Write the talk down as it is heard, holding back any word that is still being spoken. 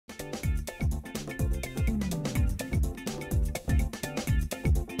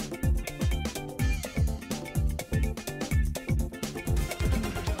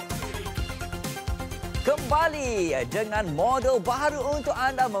Kembali dengan model baru untuk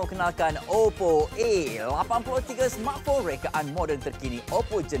anda memperkenalkan Oppo A83 smartphone rekaan moden terkini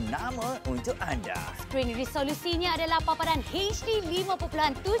Oppo jenama untuk anda. Skrin resolusinya adalah paparan HD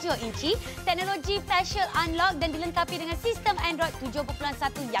 5.7 inci, teknologi facial unlock dan dilengkapi dengan sistem Android 7.1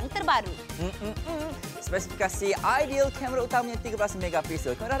 yang terbaru. Spesifikasi ideal kamera utamanya 13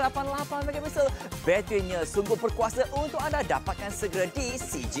 megapiksel, kehadapan 8 megapiksel. Baterinya sungguh berkuasa untuk anda dapatkan segera di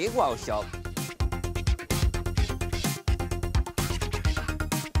CJ Wow Shop.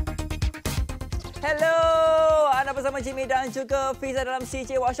 Hello, anda bersama Jimmy dan juga Fiza dalam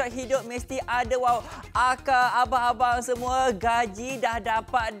CJ Workshop. Hidup mesti ada wow. Akak, abang-abang semua gaji dah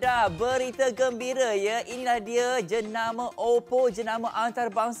dapat dah. Berita gembira ya. Inilah dia jenama Oppo, jenama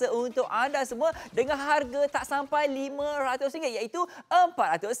antarabangsa untuk anda semua dengan harga tak sampai RM500 iaitu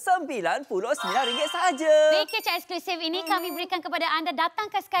RM499 sahaja. Package eksklusif ini kami berikan kepada anda,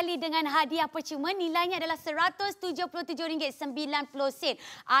 datangkan sekali dengan hadiah percuma. Nilainya adalah RM177.90.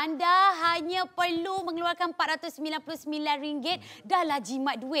 Anda hanya perlu mengeluarkan RM499, dahlah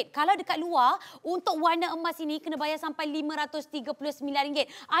jimat duit. Kalau dekat luar, untuk warna emas ini kena bayar sampai RM539.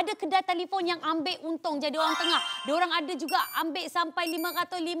 Ada kedai telefon yang ambil untung jadi orang tengah. Diorang ada juga ambil sampai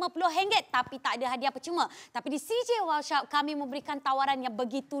RM550, tapi tak ada hadiah percuma. Tapi di CJ Workshop kami memberikan tawaran yang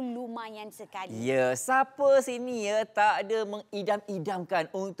begitu lumayan sekali. Ya, siapa sini ya tak ada mengidam-idamkan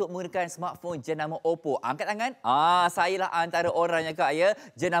untuk menggunakan smartphone jenama Oppo? Angkat tangan. Sayalah antara orangnya kak ya.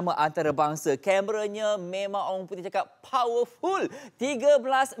 Jenama antarabangsa. Kameranya memang orang putih cakap powerful. 13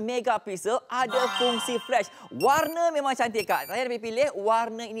 megapiksel, ada fungsi flash. Warna memang cantik kak. Saya lebih pilih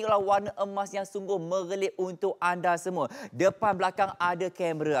warna ini adalah warna emas yang sungguh merelip untuk anda semua. Depan belakang ada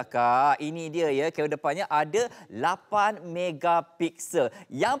kamera kak. Ini dia ya, kamera depannya ada 8 megapiksel.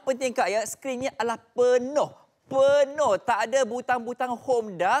 Yang penting kak ya, skrinnya adalah penuh. Tak ada butang-butang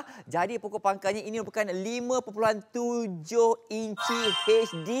home dah. Jadi pokok pangkalnya ini merupakan 5.7 inci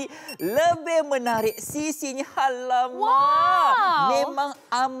HD. Lebih menarik sisinya. Alamak. Memang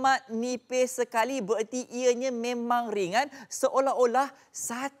amat nipis sekali. Berarti ianya memang ringan. Seolah-olah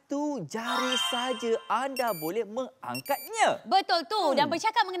satu jari saja anda boleh mengangkatnya. Betul tu. Dan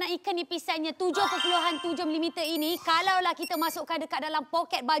bercakap mengenai kenipisannya 7.7 mm ini, kalaulah kita masukkan dekat dalam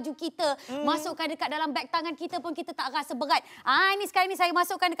poket baju kita, masukkan dekat dalam beg tangan kita pun kita tak rasa berat. Ini sekarang ni saya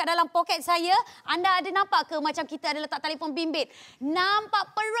masukkan dekat dalam poket saya. Anda ada nampak ke macam kita ada letak telefon bimbit?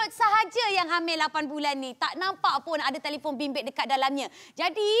 Nampak perut sahaja yang hamil 8 bulan ni. Tak nampak pun ada telefon bimbit dekat dalamnya.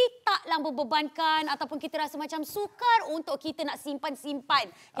 Jadi taklah membebankan ataupun kita rasa macam sukar untuk kita nak simpan-simpan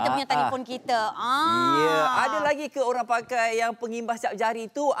kita punya telefon kita. Ya, ada lagi ke orang pakai yang pengimbas siap jari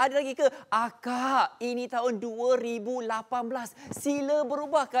tu? Ada lagi ke? Kak, ini tahun 2018. Sila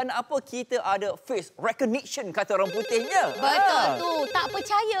berubah kerana apa? Kita ada face recognition kata orang putihnya. Betul tu. Tak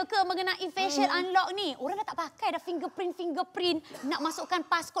percaya ke mengenai facial unlock ni? Orang dah tak pakai dah fingerprint. Nak masukkan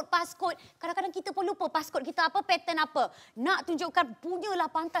passcode. Kadang-kadang kita pun lupa passcode kita apa, pattern apa. Nak tunjukkan punyalah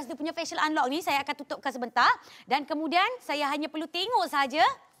pantas dia punya facial unlock ni. Saya akan tutupkan sebentar. Dan kemudian saya hanya perlu tengok saja.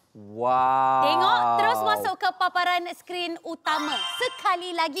 Wow. Tengok, terus masuk ke paparan skrin utama.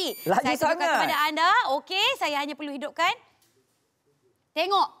 Sekali lagi. Saya tunjukkan kepada anda. Okey, saya hanya perlu hidupkan.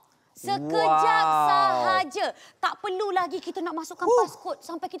 Tengok. Sekejap sahaja. Tak perlu lagi kita nak masukkan passcode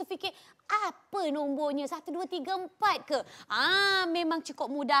sampai kita fikir apa nombornya, 1, 2, 3, 4 ke. Memang cukup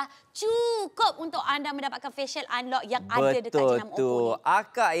mudah. Cukup untuk anda mendapatkan facial unlock yang ada dekat jenama Oppo ni.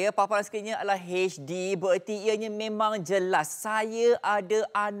 Akak ya, paparan skrinnya adalah HD. Berarti ianya memang jelas. Saya ada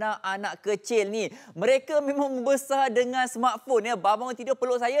anak-anak kecil ni. Mereka memang membesar dengan smartphone ya. Babang tidur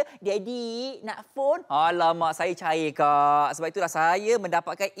peluk saya, "Daddy, nak phone?" Alamak, saya cair kak. Sebab itulah saya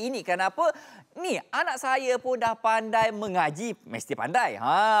mendapatkan ini. Kenapa? Ni, anak saya pun dah pandai mengaji. Mesti pandai.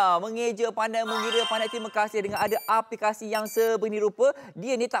 Mengeja pandai, mengira pandai. Terima kasih dengan ada aplikasi yang sebegini rupa.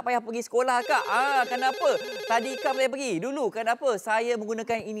 Dia ni tak payah pergi sekolah, kak. Kenapa? Tadi kan saya pergi. Dulu, kenapa? Saya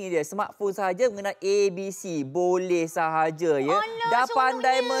menggunakan ini dia. Smartphone sahaja mengenai ABC. Boleh sahaja, ya. Dah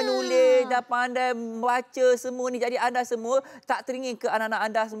pandai menulis, dah pandai membaca semua ni. Jadi anda semua tak teringin ke anak-anak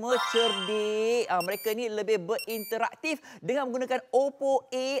anda semua cerdik. Mereka ni lebih berinteraktif dengan menggunakan Oppo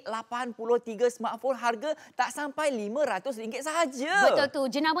A83 smartphone harga tak sampai RM500 sahaja. Betul tu.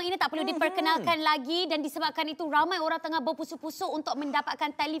 Jenama ini tak perlu diperkenalkan lagi dan disebabkan itu ramai orang tengah berpusu-pusu untuk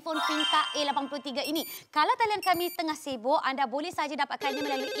mendapatkan telefon pintar A83 ini. Kalau talian kami tengah sibuk, anda boleh saja dapatkannya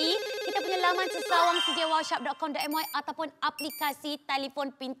melalui kita punya laman sesawang cjworkshop.com.my ataupun aplikasi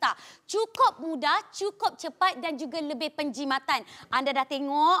telefon pintar. Cukup mudah, cukup cepat dan juga lebih penjimatan. Anda dah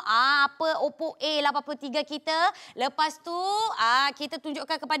tengok apa Oppo A83 kita. Lepas tu kita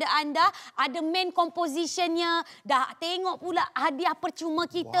tunjukkan kepada kepada anda. Ada main compositionnya. Dah tengok pula hadiah percuma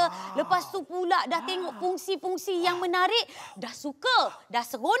kita. Lepas tu pula dah tengok fungsi-fungsi yang menarik. Dah suka, dah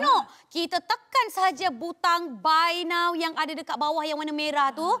seronok. Kita tekan sahaja butang buy now yang ada dekat bawah yang warna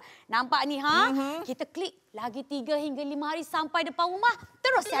merah tu. Nampak ni Kita klik lagi 3 hingga 5 hari sampai depan rumah.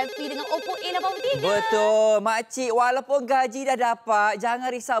 Terus selfie dengan Oppo A83. Betul. Makcik, walaupun gaji dah dapat,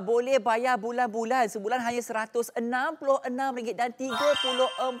 jangan risau. Boleh bayar bulan-bulan. Sebulan hanya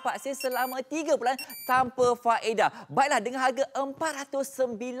RM166.34 selama 3 bulan tanpa faedah. Baiklah, dengan harga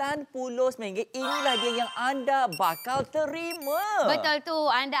RM499, inilah dia yang anda bakal terima. Betul tu.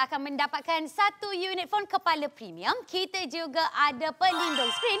 Anda akan mendapatkan 1 unit phone kepala premium. Kita juga ada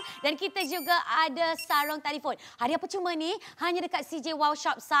pelindung skrin dan kita juga ada sarung telefon. Hadiah percuma ni hanya dekat CJ Wow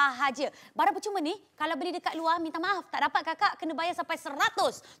Shop sahaja. Barang percuma ni kalau beli dekat luar, minta maaf, tak dapat kakak kena bayar sampai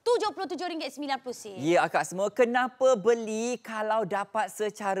RM177.90. Ya, akak semua, kenapa beli kalau dapat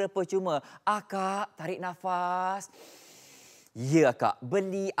secara percuma? Akak, tarik nafas. Ya, Kak.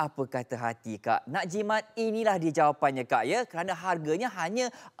 Beli apa kata hati, Kak. Nak jimat, inilah dia jawapannya, Kak. Ya, kerana harganya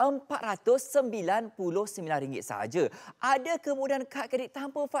hanya RM499 sahaja. Ada kemudahan kad kredit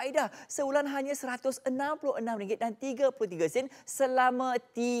tanpa faedah. Sebulan hanya RM166.33 selama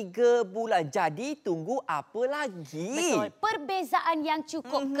 3 bulan. Jadi, tunggu apa lagi? Betul. Perbezaan yang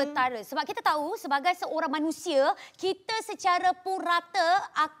cukup ketara. Sebab kita tahu, sebagai seorang manusia, kita secara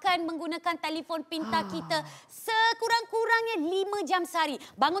purata akan menggunakan telefon pintar kita sekurang-kurangnya 5 jam sehari.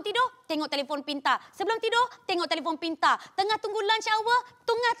 Bangun tidur, tengok telefon pintar. Sebelum tidur, tengok telefon pintar. Tengah tunggu lunch hour,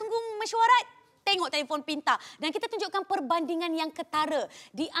 tengah tunggu mesyuarat, tengok telefon pintar. Dan kita tunjukkan perbandingan yang ketara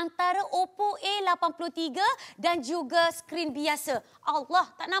di antara Oppo A83 dan juga skrin biasa. Allah,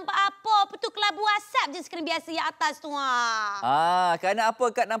 tak nampak apa. Betul kelabu asap je skrin biasa yang atas tu. Kerana apa,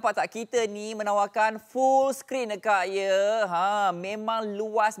 Kak, nampak tak? Kita ni menawarkan full screen, Kak, ya. Memang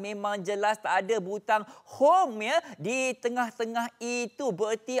luas, memang jelas. Tak ada butang home, ya. Di tengah-tengah itu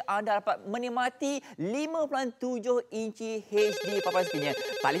berarti anda dapat menikmati 5.7 inci HD paparan skrinnya.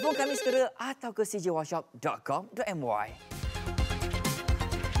 Telefon kami segera atau ke cjworkshop.com.my.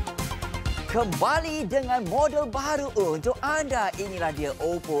 Kembali dengan model baru untuk anda. Inilah dia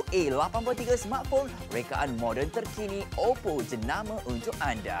Oppo A83 smartphone rekaan moden terkini Oppo jenama untuk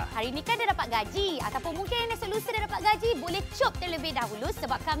anda. Hari ini kan dah dapat gaji ataupun mungkin esok lusa dah dapat gaji, boleh cop terlebih dahulu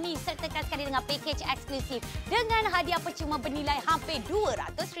sebab kami sertakan sekali dengan pakej eksklusif dengan hadiah percuma bernilai hampir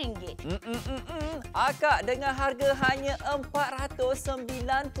RM200. Akak, dengan harga hanya RM499.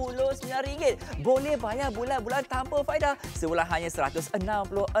 Boleh bayar bulan-bulan tanpa faedah. Sebulan hanya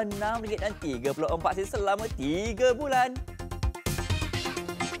RM166.34 selama 3 bulan.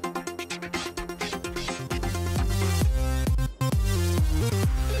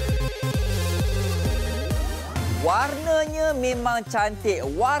 Warnanya memang cantik,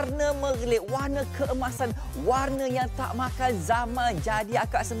 warna merlip, warna keemasan, warna yang tak makan zaman. Jadi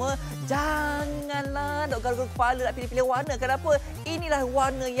akak semua, janganlah nak garuk kepala nak pilih-pilih warna. Kenapa? Inilah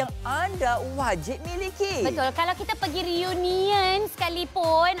warna yang anda wajib miliki. Betul. Kalau kita pergi reunion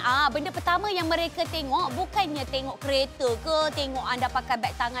sekalipun, benda pertama yang mereka tengok bukannya tengok kereta ke, tengok anda pakai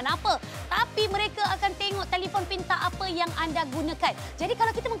beg tangan apa. Tapi mereka akan tengok telefon pintar apa yang anda gunakan. Jadi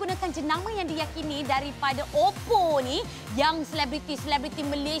kalau kita menggunakan jenama yang diyakini daripada Oppo ni, yang selebriti-selebriti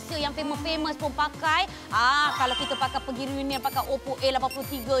Malaysia yang famous-famous pun pakai. Kalau kita pakai pergi reunion pakai Oppo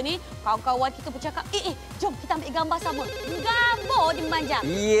A83 ni, kawan-kawan kita bercakap, jom kita ambil gambar sama. Gambar dimanjang.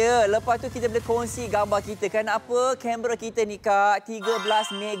 Ya, lepas tu kita boleh kongsi gambar kita. Kenapa? Kamera kita ni, Kak,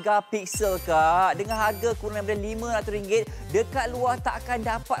 13 megapiksel, Kak. Dengan harga kurang daripada RM500, dekat luar tak akan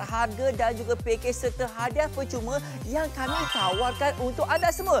dapat harga dan juga pakej serta hadiah percuma yang kami tawarkan untuk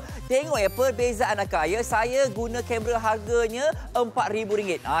anda semua. Tengok ya perbezaan, Kak. Ya, saya guna kamera harganya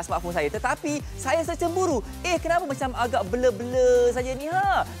RM4,000 smartphone saya. Tetapi saya secemburu. Kenapa macam agak blur-blur saja ni,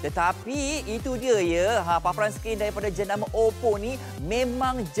 Tetapi itu dia, ya. Paparan skrin daripada jenama Oppo ni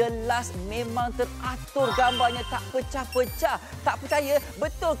memang jelas, memang teratur gambarnya, tak pecah-pecah. Tak percaya?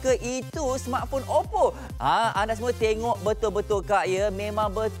 Betul ke itu smartphone Oppo? Anda semua tengok betul-betul, Kak, ya.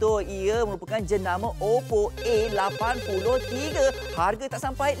 Memang betul ia merupakan jenama Oppo A83. Harga tak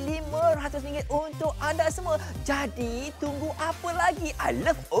sampai RM500 untuk anda semua. Jadi, tunggu apa lagi? I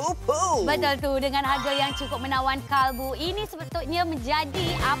love Oppo. Betul tu, dengan harga yang cukup menawan kalbu. Ini sebetulnya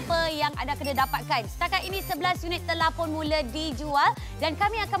menjadi apa yang anda kena dapatkan. Setakat ini 11 unit telah pun mula dijual dan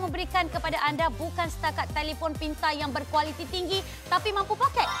kami akan memberikan kepada anda bukan setakat telefon pintar yang berkualiti tinggi tapi mampu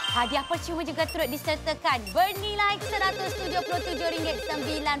pakai. Hadiah percuma juga turut disertakan bernilai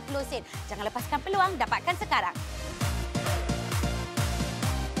RM177.90. Jangan lepaskan peluang, dapatkan sekarang.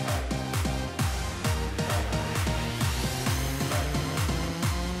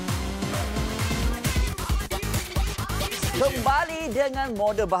 Kembali dengan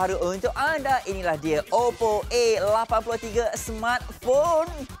model baru untuk anda. Inilah dia Oppo A83 smartphone.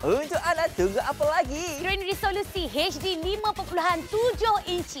 Untuk anda, tunggu apa lagi? Skrin resolusi HD 5.7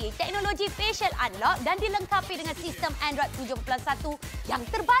 inci, teknologi facial unlock dan dilengkapi dengan sistem Android 7.1 yang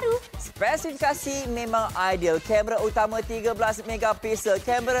terbaru. Spesifikasi memang ideal. Kamera utama 13 megapiksel,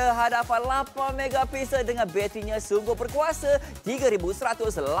 kamera hadapan 8 megapiksel dengan baterinya sungguh berkuasa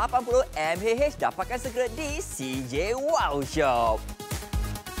 3180 mAh. Dapatkan segera di CJ Wow Shop.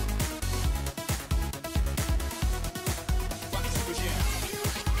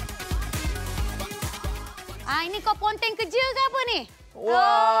 Ini kau ponteng kerja ke apa ni?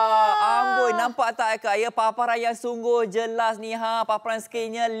 Wah, amboi, nampak tak Kak ya, paparan yang sungguh jelas ni paparan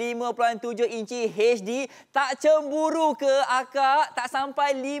skrinnya 5.7 inci HD. Tak cemburu ke Akak? Tak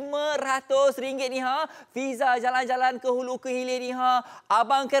sampai RM500 ni Fiza jalan-jalan ke hulu ke hilir ni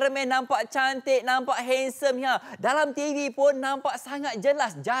Abang Keremen nampak cantik, nampak handsome Dalam TV pun nampak sangat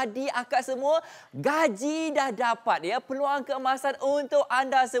jelas. Jadi Akak semua, gaji dah dapat ya. Peluang keemasan untuk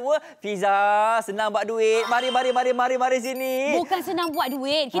anda semua. Fiza, senang buat duit. Mari sini. Bukan senang buat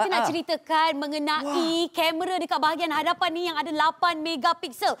duit. Kita nak ceritakan mengenai kamera dekat bahagian hadapan ni yang ada 8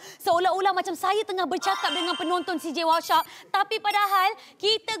 megapiksel. Seolah-olah macam saya tengah bercakap dengan penonton CJ Wow Shop. Tapi padahal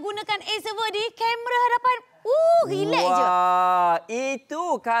kita gunakan A7 di kamera hadapan. Relax je. Wah, itu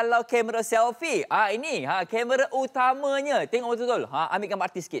kalau kamera selfie. Ini kamera utamanya. Tengok betul-betul. Ambil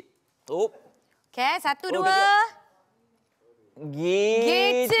gambar artis sikit. Okay, 1, 2.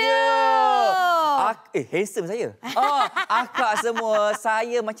 Gitu. Handsome saya. Akak semua,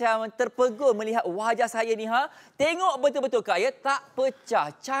 saya macam terpegun melihat wajah saya ni. Tengok betul-betul Kak ya, tak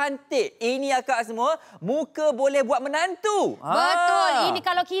pecah, cantik. Ini Akak semua, muka boleh buat menantu. Betul. Ini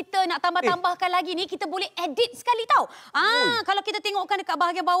kalau kita nak tambah-tambahkan lagi ni, kita boleh edit sekali tau. Kalau kita tengokkan dekat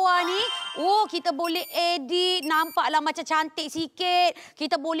bahagian bawah ni, kita boleh edit, nampaklah macam cantik sikit.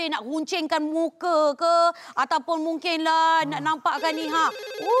 Kita boleh nak runcingkan muka ke, ataupun mungkinlah nak nampakkan ni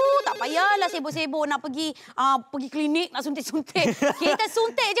tak payahlah sibuk-sibuk nak pergi klinik nak suntik-suntik. Kita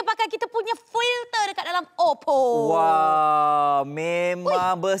suntik je pakai kita punya filter dekat dalam Oppo. Wah,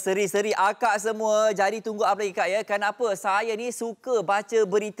 memang berseri-seri Akak semua. Jadi tunggu apa lagi Kak ya? Kenapa? Saya ni suka baca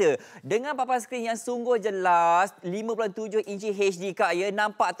berita. Dengan papan skrin yang sungguh jelas, 5.7 inci HD Kak ya.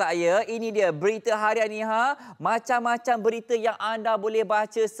 Nampak tak ya? Ini dia berita harian ni Macam-macam berita yang anda boleh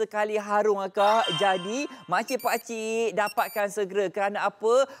baca sekali harung Akak. Jadi, makcik-pakcik dapatkan segera. Kerana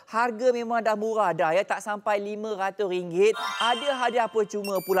apa? Harga memang dah murah dah ya. Tak sampai RM500. Ada hadiah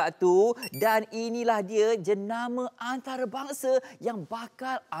percuma pula tu. Dan inilah dia jenama antarabangsa yang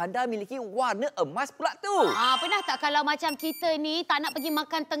bakal anda miliki warna emas pula tu. Pernah tak kalau macam kita ni tak nak pergi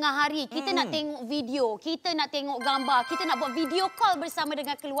makan tengah hari. Kita nak tengok video. Kita nak tengok gambar. Kita nak buat video call bersama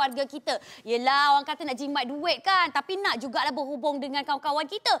dengan keluarga kita. Yelah, orang kata nak jimat duit kan. Tapi nak jugalah berhubung dengan kawan-kawan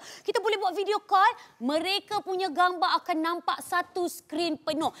kita. Kita boleh buat video call. Mereka punya gambar akan nampak satu skrin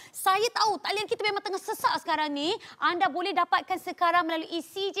penuh. Saya tahu talian kita memang tengah sesak sekarang ni. Anda boleh dapatkan sekarang melalui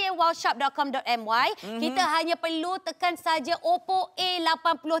cjwowshop.com.my. Kita hanya perlu tekan saja Oppo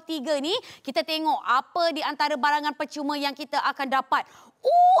A83 ni. Kita tengok apa di antara barangan percuma yang kita akan dapat.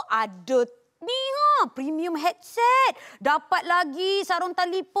 Ada ni premium headset. Dapat lagi sarung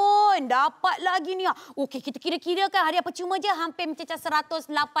telefon. Dapat lagi ni. Okey, kita kira-kira kan hadiah percuma je hampir mencecah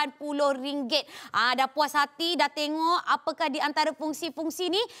RM180. Dah puas hati, dah tengok apakah di antara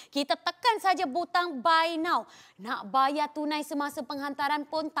fungsi-fungsi ni. Kita tekan saja butang buy now. Nak bayar tunai semasa penghantaran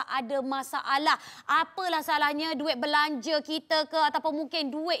pun tak ada masalah. Apalah salahnya duit belanja kita ke ataupun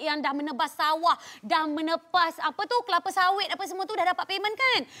mungkin duit yang dah menebas sawah, dah menepas kelapa sawit apa semua tu dah dapat payment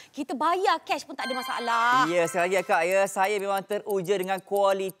kan. Kita bayar cash pun tak ada masalah. Ya, sekali lagi Kak ya, saya memang teruja dengan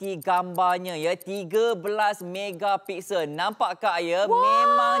kualiti gambarnya ya. 13 megapiksel. Nampak Kak ya,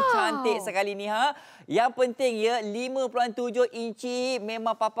 memang cantik sekali ni Yang penting ya, 5.7 inci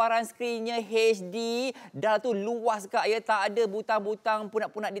memang paparan skrinnya HD. Dah tu luas Kak ya, tak ada butang-butang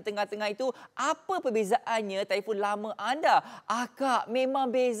punat-punat di tengah-tengah itu. Apa perbezaannya telefon lama anda? Akak, memang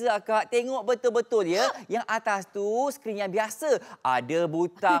beza Kak. Tengok betul-betul ya. Yang atas tu skrin yang biasa. Ada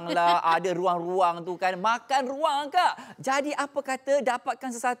butang lah, ada ruang-ruang tu kan. Makan ruang Kak. Jadi apa kata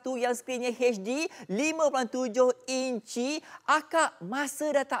dapatkan sesuatu yang skrinnya HD 5.7 inci. Akak,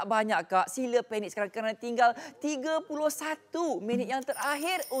 masa dah tak banyak Kak. Sila panik sekarang. kerana tinggal 31 minit yang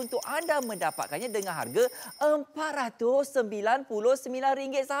terakhir untuk anda mendapatkannya dengan harga RM499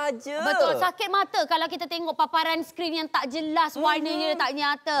 sahaja. Betul, sakit mata kalau kita tengok paparan skrin yang tak jelas, warnanya tak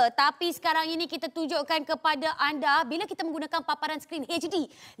nyata. Tapi sekarang ini kita tunjukkan kepada anda bila kita menggunakan paparan skrin HD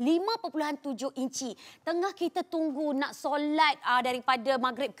 5.7 inci. Tengah kita tunggu nak solat daripada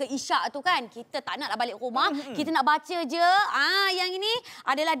maghrib ke isyak tu kan. Kita tak naklah balik rumah, kita nak baca je. Yang ini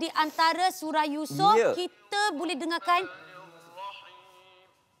adalah di antara surah Yusuf. Yeah. Kita boleh dengarkan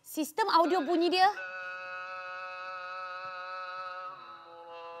sistem audio bunyi dia.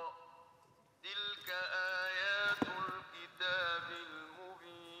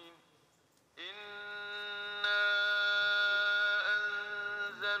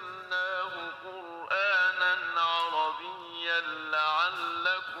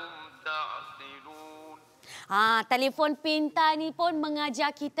 Telefon pintar ni pun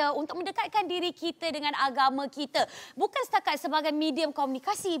mengajar kita untuk mendekatkan diri kita dengan agama kita. Bukan setakat sebagai medium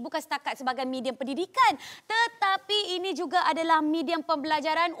komunikasi, bukan setakat sebagai medium pendidikan, tetapi ini juga adalah medium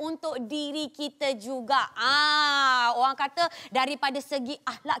pembelajaran untuk diri kita juga. Orang kata daripada segi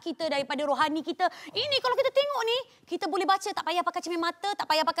akhlak kita, daripada rohani kita, ini kalau kita tengok ni, kita boleh baca tak payah pakai cermin mata, tak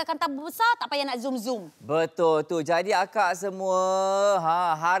payah pakai kanta besar, tak payah nak zoom-zoom. Betul tu. Jadi akak semua,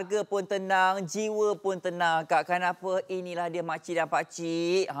 harga pun tenang, jiwa pun tenang. Kak, kenapa inilah dia makcik dan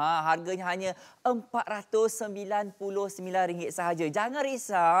pakcik? Harganya hanya RM499 sahaja. Jangan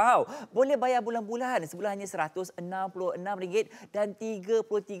risau. Boleh bayar bulan-bulan. Sebulan hanya RM166 dan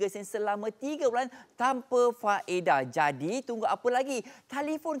 33 sen selama 3 bulan tanpa faedah. Jadi tunggu apa lagi?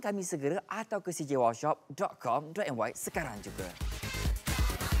 Telefon kami segera atau ke cjwowshop.com.my sekarang juga.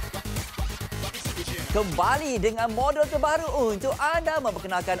 Kembali dengan model terbaru untuk anda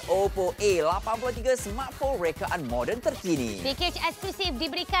memperkenalkan Oppo A83 smartphone rekaan moden terkini. Package eksklusif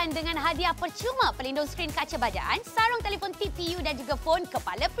diberikan dengan hadiah percuma pelindung skrin kaca bajaan, sarung telefon TPU dan juga fon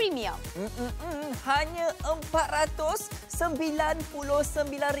kepala premium. Hanya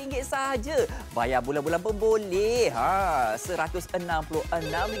RM499 sahaja. Bayar bulan-bulan pun boleh.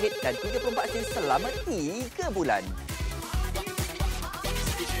 RM166 dan 34 sen selama 3 bulan.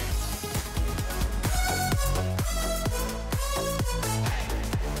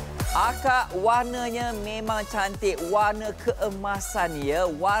 Akak, warnanya memang cantik. Warna keemasan ya.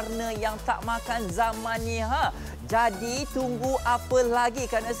 Warna yang tak makan zaman ni. Jadi tunggu apa lagi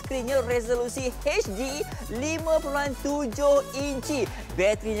kerana skrinnya resolusi HD 5.7 inci.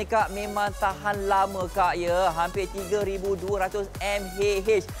 Baterinya Kak memang tahan lama Kak ya. Hampir 3200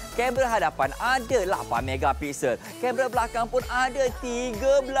 mAh. Kamera hadapan ada 8 megapiksel. Kamera belakang pun ada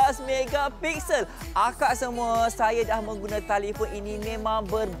 13 megapiksel. Akak semua, saya dah menggunakan telefon ini memang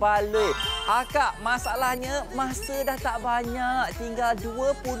berbaloi. Akak, masalahnya masa dah tak banyak. Tinggal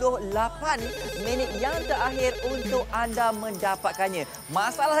 28 minit yang terakhir untuk anda mendapatkannya.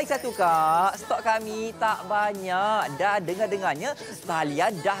 Masalah lagi satu Kak, stok kami tak banyak. Dan dengar-dengarnya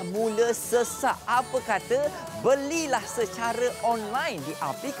talian dah mula sesak. Apa kata belilah secara online di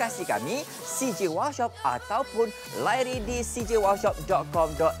aplikasi kami CJ Wow Shop ataupun layari di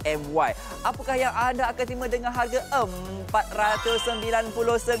cjwowshop.com.my. Apakah yang anda akan terima dengan harga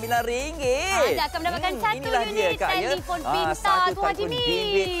RM499? Anda akan mendapatkan satu unit telefon pintar tu Haji ni.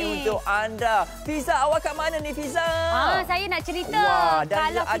 Untuk anda. Fiza, awak kat mana ni Fiza? Saya nak cerita. Dan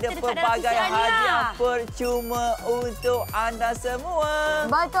kalau ada pelbagai hadiah percuma untuk anda semua.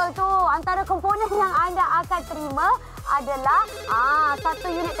 Betul tu. Antara komponen yang anda akan terima adalah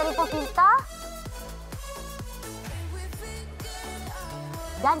satu unit telefon pintar.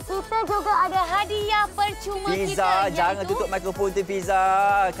 Dan kita juga ada hadiah percuma Fiza, kita. jangan tutup mikrofon tu Fiza.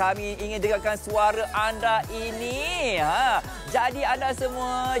 Kami ingin dengarkan suara anda ini. Jadi anda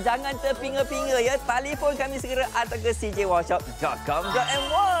semua jangan terpinga-pinga ya. Telefon kami segera atau ke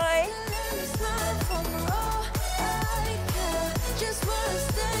cjwowshop.com.my.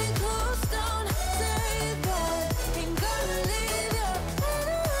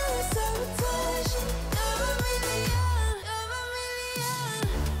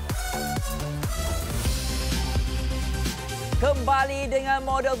 Kembali dengan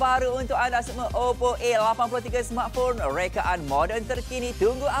model baru untuk anda semua, Oppo A83 smartphone rekaan moden terkini.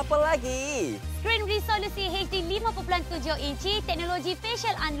 Tunggu apa lagi? Skrin resolusi HD 5.7 inci, teknologi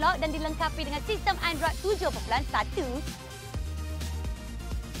facial unlock dan dilengkapi dengan sistem Android 7.1.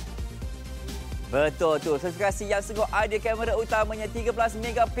 Betul tu, spesifikasi yang sungguh ada. Kamera utamanya 13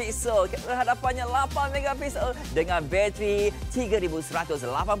 megapiksel, kamera hadapannya 8 megapiksel dengan bateri 3180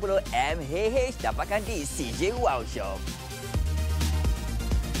 mAh. Dapatkan di CJ Wow Shop.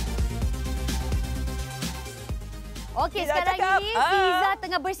 Okey, sekarang ini Fiza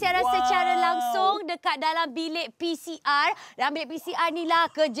tengah bersiaran secara langsung dekat dalam bilik PCR. Dan bilik PCR ni lah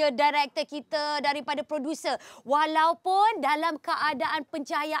kerja director kita daripada producer. Walaupun dalam keadaan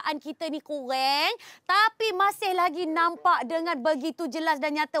pencahayaan kita ni kurang, tapi masih lagi nampak dengan begitu jelas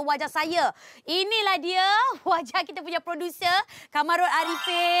dan nyata wajah saya. Inilah dia wajah kita punya producer, Kamarul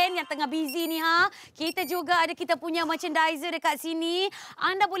Arifin yang tengah busy ni ha. Kita juga ada kita punya merchandiser dekat sini.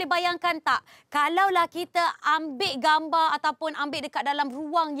 Anda boleh bayangkan tak, kalaulah kita ambil gambar ataupun ambil dekat dalam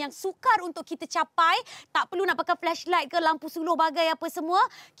ruang yang sukar untuk kita capai, tak perlu nak pakai flashlight ke lampu suluh bagai apa semua,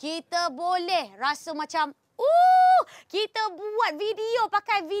 kita boleh rasa macam kita buat video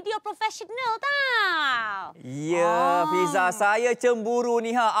pakai video profesional tau. Ya, Fiza, saya cemburu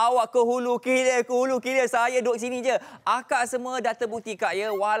ni ha. Awak ke hulu kira, saya duduk sini je. Akak semua dah terbukti kak ya,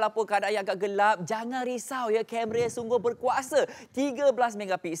 walaupun keadaan yang agak gelap, jangan risau ya, kamera sungguh berkuasa. 13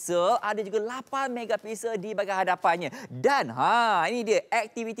 megapiksel, ada juga 8 megapiksel di bahagian hadapannya. Dan ini dia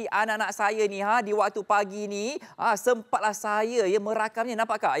aktiviti anak-anak saya ni ha, di waktu pagi ni sempatlah saya ya merakamnya,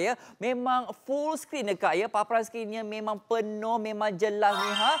 nampak kak ya. Memang full screen dekat ya. Paparan skrinnya memang penuh, memang jelas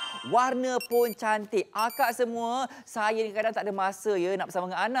ni ha. Warna pun cantik. Akak semua, saya ni kadang tak ada masa ya nak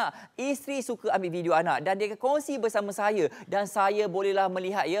bersama dengan anak. Isteri suka ambil video anak dan dia kongsi bersama saya. Dan saya bolehlah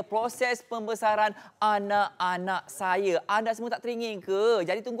melihat ya proses pembesaran anak-anak saya. Anda semua tak teringin ke?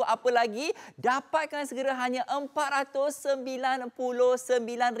 Jadi tunggu apa lagi? Dapatkan segera hanya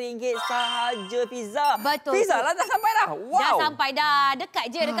RM499 sahaja, Fiza. Betul. Fiza lah dah sampai dah. Wow. Dah sampai dah.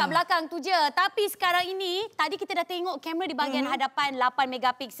 Dekat je, dekat belakang tu je. Tapi sekarang ini, tadi kita dah tengok kamera di bahagian hadapan 8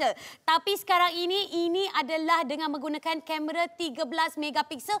 megapiksel. Tapi sekarang ini adalah dengan menggunakan kamera 13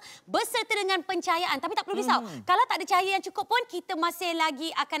 megapiksel beserta dengan pencahayaan. Tapi tak perlu risau. Kalau tak ada cahaya yang cukup pun, kita masih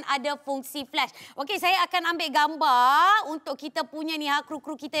lagi akan ada fungsi flash. Okey, saya akan ambil gambar untuk kita punya ni ha,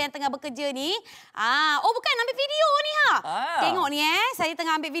 kru-kru kita yang tengah bekerja ni. Oh bukan, ambil video ni ha. Tengok ni saya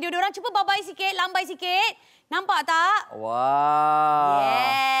tengah ambil video diorang. Cuba babai sikit, lambai sikit. Nampak tak? Wah.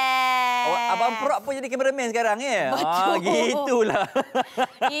 Yeah. Abang Prok pun jadi kameraman sekarang ya? Betul. Gitulah.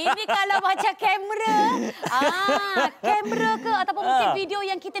 Ini kalau macam kamera. Kamera ke ataupun mungkin video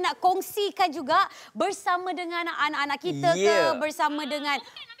yang kita nak kongsikan juga bersama dengan anak-anak kita ke, bersama dengan...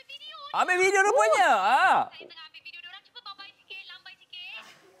 Ambil video rupanya. Saya tengah ambil video diorang. Cuba babai sikit, lambai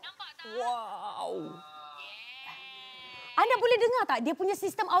sikit. Nampak tak? Wow. Anda boleh dengar tak? Dia punya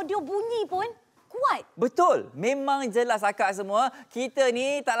sistem audio bunyi pun kuat. Betul. Memang jelas akak semua. Kita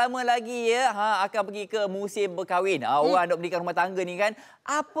ni tak lama lagi ya akan pergi ke musim berkahwin. Orang nak belikan rumah tangga ni kan.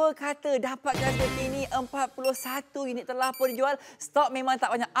 Apa kata dapatkan seperti ini 41 unit telah pun dijual. Stok memang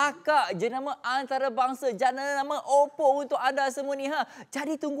tak banyak. Akak jenama antarabangsa, jenama Oppo untuk anda semua ni ha.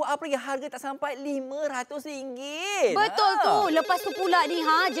 Jadi tunggu apa lagi? Harga tak sampai RM500. Betul tu. Lepas tu pula ni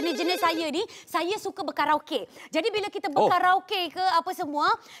ha, jenis-jenis saya ni, saya suka berkaraoke. Jadi bila kita berkaraoke ke apa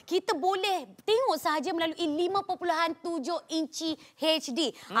semua, kita boleh tengok sahaja melalui 5.7 inci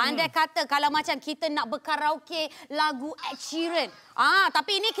HD. Andai kata kalau macam kita nak berkaraoke lagu Ed Sheeran.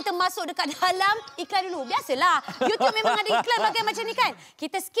 Tapi ini kita masuk dekat dalam iklan dulu. Biasalah, YouTube memang ada iklan bagai macam ni kan.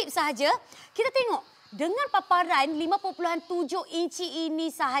 Kita skip sahaja. Kita tengok. Dengan paparan 5.7 inci ini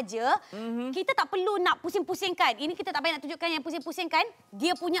sahaja, kita tak perlu nak pusing-pusingkan. Ini kita tak payah nak tunjukkan yang pusing-pusingkan.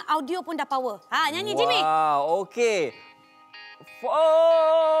 Dia punya audio pun dah power. Nyanyi Jimmy. Wow, okey.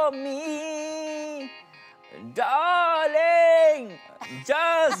 For me, darling,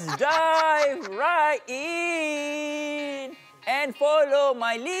 just dive right in and follow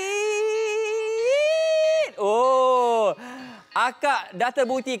my lead. Akak dah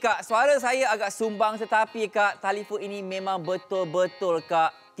terbukti kak, suara saya agak sumbang tetapi kak, telefon ini memang betul-betul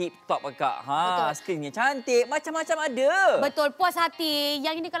kak tip-top kak. Skrinnya cantik, macam-macam ada. Betul, puas hati.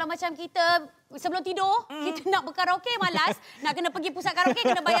 Yang ini kalau macam kita sebelum tidur, kita nak berkaraoke malas. Nak kena pergi pusat karaoke,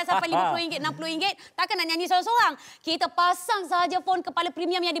 kena bayar sampai RM50, RM60. Takkan nak nyanyi seorang-seorang. Kita pasang sahaja fon kepala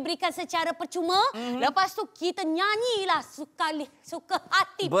premium yang diberikan secara percuma. Lepas tu kita nyanyilah suka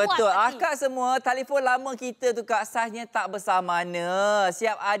hati, puas hati. Betul. Akak semua, telefon lama kita tu kak, saiznya tak besar mana.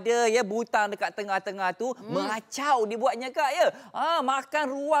 Siap ada ya butang dekat tengah-tengah tu. Meracau dibuatnya kak ya. Makan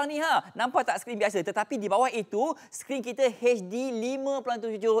ruang ni ha. Nampak tak skrin biasa? Tetapi di bawah itu, skrin kita HD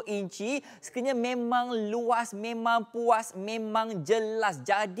 5.7 inci. Skrinnya memang luas, memang puas, memang jelas.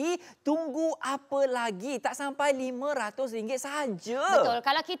 Jadi, tunggu apa lagi? Tak sampai RM500 sahaja. Betul.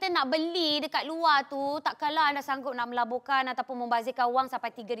 Kalau kita nak beli dekat luar tu, takkanlah anda sanggup nak melaburkan ataupun membazirkan wang sampai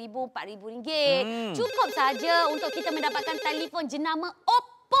RM3,000, RM4,000. Cukup saja untuk kita mendapatkan telefon jenama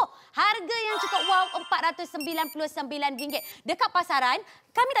Oppo. Harga yang cukup wow, RM499. Dekat pasaran,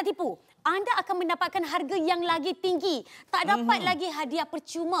 kami tak tipu. Anda akan mendapatkan harga yang lagi tinggi. Tak dapat lagi hadiah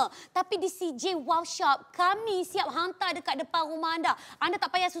percuma. Tapi di CJ Wow Shop, kami siap hantar dekat depan rumah anda. Anda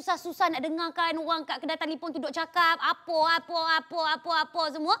tak payah susah-susah nak dengarkan orang kat kedai telefon tu duk cakap apa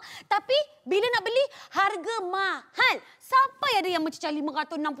semua. Tapi bila nak beli, harga mahal. Sampai ada yang mencecah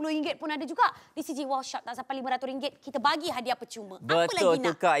RM560 pun ada juga. Di CJ Wow Shop tak sampai RM500, kita bagi hadiah percuma. Betul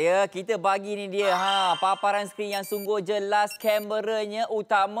tu Kak ya. Kita bagi ni dia paparan skrin yang sungguh jelas, kameranya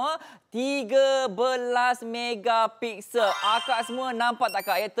utama 13 megapiksel. Akak semua nampak tak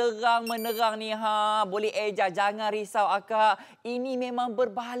Kak ya, terang menerang ni boleh ejar, jangan risau Akak. Ini memang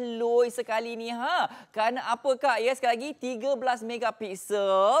berbaloi sekali ni Kerana apa Kak ya, sekali lagi 13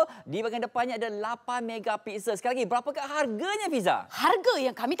 megapiksel, di bahagian depannya ada 8 megapiksel. Sekali lagi berapa Kak harganya Fiza? Harga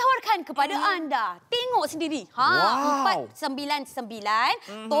yang kami tawarkan kepada anda. Tengok sendiri. Wow.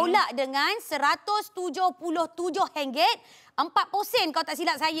 499 tolak dengan RM177. 40 sen kalau tak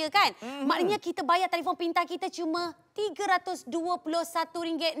silap saya kan. Maknanya kita bayar telefon pintar kita cuma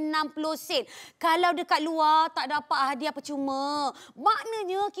RM321.60. Kalau dekat luar tak dapat hadiah percuma.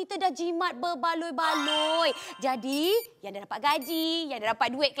 Maknanya kita dah jimat berbaloi-baloi. Jadi yang dah dapat gaji, yang dah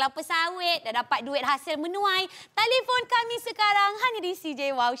dapat duit kelapa sawit, dah dapat duit hasil menuai, telefon kami sekarang hanya di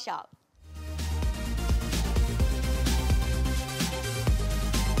CJ Wow Shop.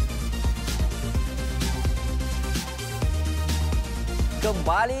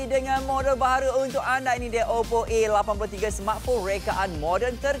 Kembali dengan model baru untuk anda. Ini dia Oppo A83 smartphone rekaan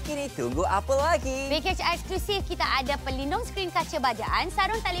moden terkini. Tunggu apa lagi? Package eksklusif kita ada pelindung skrin kaca bajaan,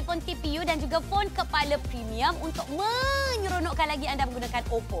 sarung telefon TPU dan juga fon kepala premium untuk menyeronokkan lagi anda menggunakan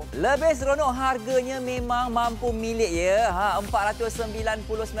Oppo. Lebih seronok, harganya memang mampu milik ya.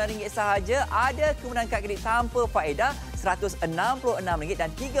 RM499 sahaja. Ada kemudahan kad kredit tanpa faedah RM166 dan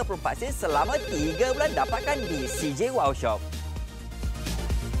 34 sen selama 3 bulan. Dapatkan di CJ Wow Shop.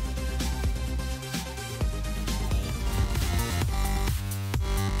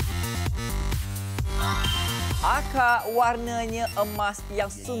 Akak warnanya emas yang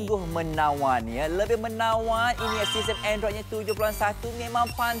sungguh menawan ya. Lebih menawan, ini sistem Androidnya 7.1 memang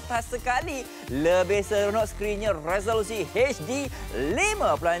pantas sekali. Lebih seronok, skrinnya resolusi HD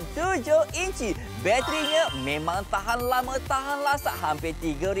 5.7 inci. Baterinya memang tahan lama, tahan lasak hampir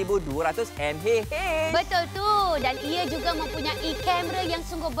 3,200 mAh. Betul tu. Dan ia juga mempunyai kamera yang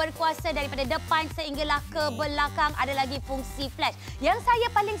sungguh berkuasa daripada depan sehinggalah ke belakang. Ada lagi fungsi flash. Yang saya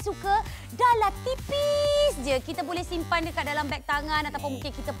paling suka, dahlah tipis je. Kita boleh simpan dekat dalam beg tangan ataupun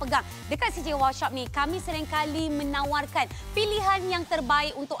mungkin kita pegang. Dekat CJ Wow Shop ni, kami seringkali menawarkan pilihan yang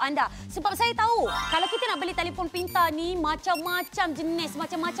terbaik untuk anda. Sebab saya tahu, kalau kita nak beli telefon pintar ni, macam-macam jenis,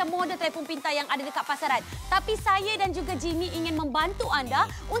 macam-macam model telefon pintar yang ada dekat pasaran. Tapi saya dan juga Jimmy ingin membantu anda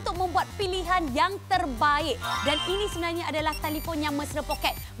untuk membuat pilihan yang terbaik. Dan ini sebenarnya adalah telefon yang mesra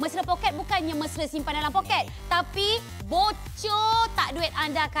poket. Mesra poket bukannya mesra simpan dalam poket, tapi bocor tak duit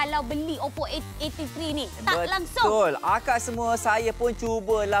anda kalau beli Oppo A83 ni. Tak langsung. Betul. Akak semua, saya pun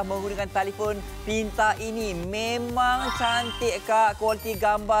cubalah menggunakan telefon pintar ini. Memang cantik Kak kualiti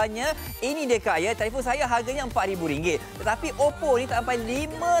gambarnya. Ini dia Kak ya, telefon saya harganya RM4,000. Tetapi Oppo ni tak sampai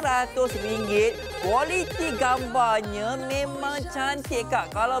RM500. Kualiti gambarnya memang cantik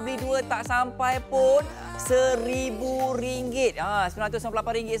Kak. Kalau beli dua tak sampai pun RM1,000.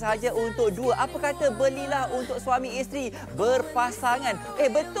 RM998 sahaja untuk dua. Apa kata belilah untuk suami isteri berpasangan.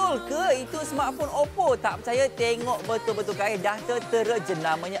 Betul ke itu smartphone Oppo? Tak percaya, tengok betul-betul Kak. Dah tertera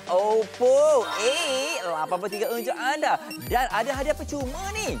jenamanya Oppo A83 untuk anda. Dan ada hadiah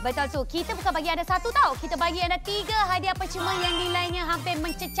percuma ni. Betul tu. Kita bukan bagi anda satu tau. Kita bagi anda 3 hadiah percuma yang nilainya hampir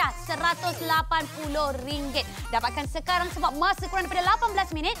mencecah RM180. Dapatkan sekarang sebab masa kurang daripada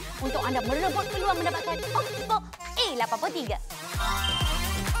 18 minit untuk anda merebut peluang mendapatkan Oppo A83.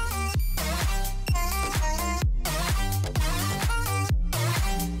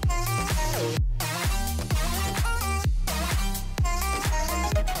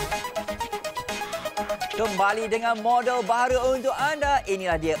 Kembali dengan model baru untuk anda.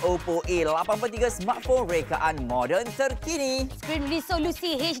 Inilah dia Oppo A83 smartphone rekaan moden terkini. Skrin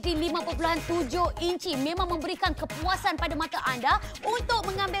resolusi HD 5.7 inci memang memberikan kepuasan pada mata anda untuk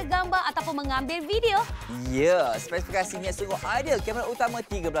mengambil gambar ataupun mengambil video. Ya, spesifikasinya sungguh ideal. Kamera utama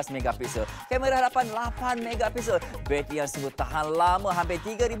 13 megapiksel, kamera hadapan 8 megapiksel, bateri yang sungguh tahan lama hampir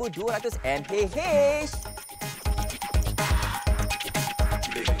 3,200 mAh.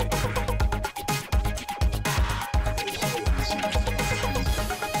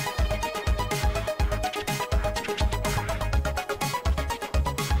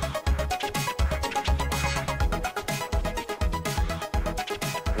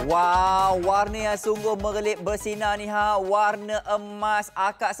 Wow, warna yang sungguh merelip bersinar ni ha. Warna emas.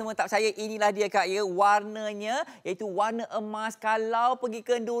 Akak semua tak percaya, inilah dia kak ya. Warnanya iaitu warna emas. Kalau pergi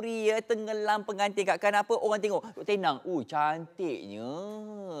kenduri ya, tenggelam pengantin kak. Kenapa orang tengok? Tok Tenang. Cantiknya.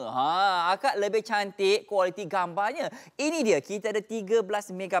 Akak lebih cantik kualiti gambarnya. Ini dia, kita ada 13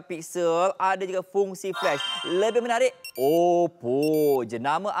 megapiksel, ada juga fungsi flash. Lebih menarik, Oppo.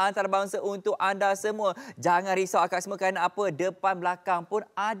 Jenama antarabangsa untuk anda semua. Jangan risau akak semua kerana apa? Depan belakang pun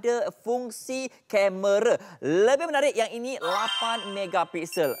ada fungsi kamera. Lebih menarik yang ini 8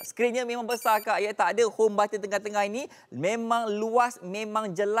 megapiksel. Skrinnya memang besar kak ya, tak ada home button tengah-tengah ini. Memang luas, memang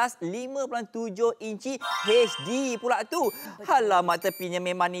jelas, 5.7 inci HD pula tu. Halamat tepinya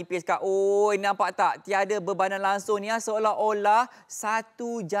memang nipis kak. Oi, nampak tak? Tiada bebanan langsung ni ha, seolah-olah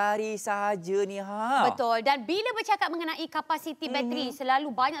satu jari sahaja ni ha. Betul. Dan bila bercakap mengenai kapasiti bateri,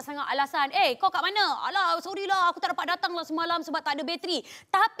 selalu banyak sangat alasan. Kau kat mana? Alah, sorry lah, aku tak dapat datang lah semalam sebab tak ada bateri.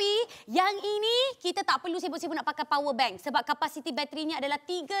 Tapi yang ini kita tak perlu sibuk-sibuk nak pakai power bank sebab kapasiti baterinya adalah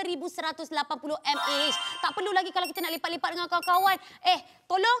 3180 mAh. Tak perlu lagi kalau kita nak lepak-lepak dengan kawan-kawan.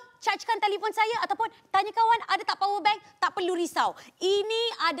 Tolong chargekan telefon saya ataupun tanya kawan ada tak power bank. Tak perlu risau. Ini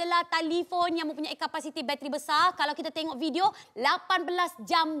adalah telefon yang mempunyai kapasiti bateri besar. Kalau kita tengok video, 18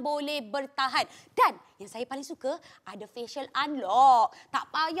 jam boleh bertahan. Dan yang saya paling suka, ada facial unlock. Tak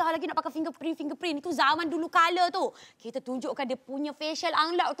payah lagi nak pakai fingerprint. Itu zaman dulu kala tu. Kita tunjukkan dia punya facial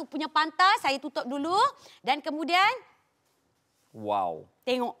unlock tu punya pantas. Saya tutup dulu. Dan kemudian... Wow.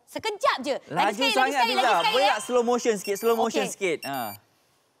 Tengok. Sekejap je. Laju sangat, Fiza. Boleh tak slow motion sikit?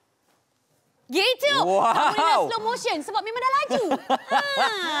 Gitu. Wow. Tak boleh nak slow motion sebab memang dah laju.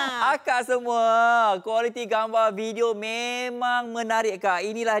 Akak semua, kualiti gambar video memang menarik kak.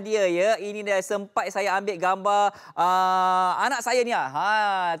 Inilah dia ya. Ini dia, sempat saya ambil gambar anak saya ni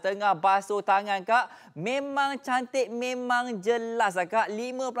tengah basuh tangan kak. Memang cantik, memang jelas kak.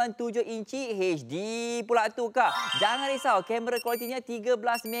 5.7 inci HD pula tu kak. Jangan risau, kamera kualitinya 13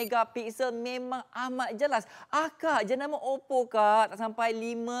 megapiksel memang amat jelas. Akak jenama Oppo kak, tak sampai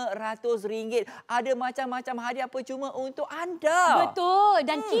RM500. Ada macam-macam hadiah percuma untuk anda. Betul.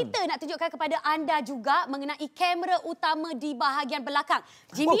 Dan kita nak tunjukkan kepada anda juga mengenai kamera utama di bahagian belakang.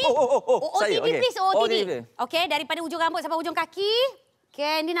 Jimmy, OOTD please, OOTD. Okey, daripada ujung rambut sampai ujung kaki.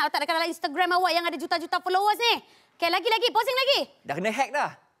 Okey, ni nak letak dekat dalam Instagram awak yang ada juta-juta followers ni. Okey, lagi-lagi, posting lagi. Dah kena hack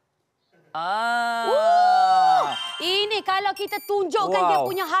dah. Ini kalau kita tunjukkan dia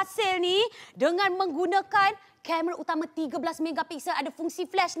punya hasil ni dengan menggunakan kamera utama 13 megapiksel, ada fungsi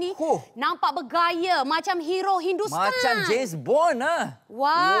flash ni. Nampak bergaya macam hero Hindustan. Macam James Bond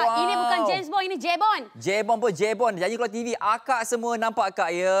Wah, ini bukan James Bond, ini J-Bond. J-Bond. Janji keluar TV. Akak semua nampak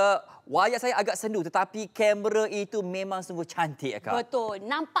kak ya. Wajah saya agak sendu tetapi kamera itu memang sungguh cantik kak. Betul.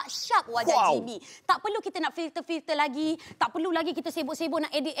 Nampak sharp wajah Jimmy. Tak perlu kita nak filter-filter lagi. Tak perlu lagi kita sibuk-sibuk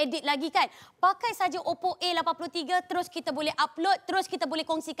nak edit-edit lagi kan. Pakai saja Oppo A83 terus kita boleh upload, terus kita boleh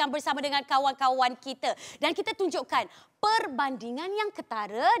kongsikan bersama dengan kawan-kawan kita. Dan kita tunjukkan perbandingan yang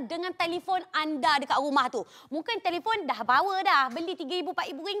ketara dengan telefon anda dekat rumah tu. Mungkin telefon dah bawa dah, beli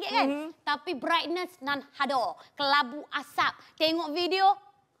RM3,000-4,000 kan. Tapi brightness nan hado, kelabu asap. Tengok video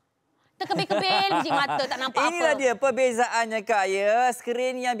terkebel-kebel, biji mata, tak nampak apa. Inilah dia perbezaannya kak ya.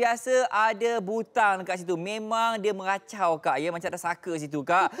 Skrin yang biasa ada butang dekat situ. Memang dia meracau kak ya. Macam ada saka situ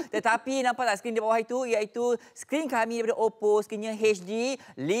kak. Tetapi nampak tak skrin di bawah itu? Iaitu skrin kami daripada Oppo. Skrinnya HD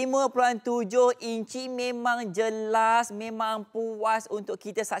 5.7 inci. Memang jelas. Memang puas untuk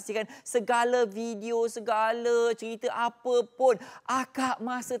kita saksikan segala video, segala cerita apa pun. Akak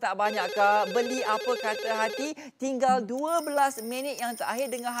masa tak banyak kak. Beli apa kata hati. Tinggal 12 minit yang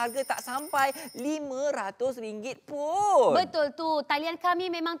terakhir dengan harga tak sampai RM500 pun. Betul tu. Talian kami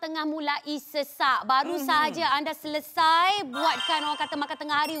memang tengah mulai sesak. Baru saja anda selesai buatkan orang kata makan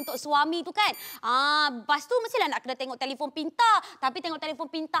tengah hari untuk suami tu kan. Lepas tu mestilah nak kena tengok telefon pintar. Tapi tengok telefon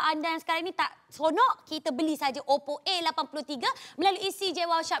pintar anda yang sekarang ni tak seronok, kita beli saja Oppo A83 melalui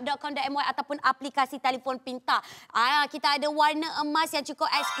cjwowshop.com.my ataupun aplikasi telefon pintar. Kita ada warna emas yang cukup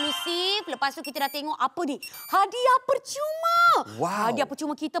eksklusif. Lepas tu kita dah tengok apa ni? Hadiah percuma. Hadiah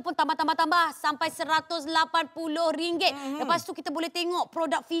percuma kita pun tambah sampai RM180. Lepas tu kita boleh tengok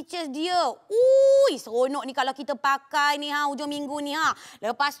produk features dia. Seronok ni kalau kita pakai ni hujung minggu ni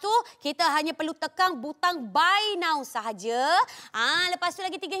Lepas tu kita hanya perlu tekan butang buy now sahaja. Lepas tu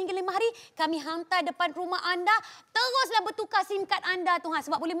lagi 3 hingga 5 hari kami hantar depan rumah anda. Teruslah bertukar SIM card anda tu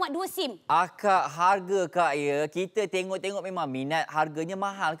sebab boleh muat 2 SIM. Akak, harga kak ya. Kita tengok-tengok memang minat harganya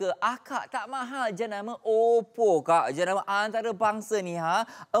mahal ke? Akak tak mahal. Jenama Oppo kak. Jenama antarabangsa ni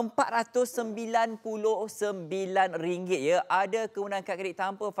RM499 ya. Ada kegunaan kad kredit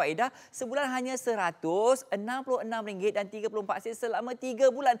tanpa faedah sebulan hanya RM166.34 selama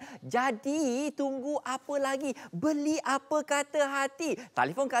 3 bulan. Jadi tunggu apa lagi? Beli apa kata hati?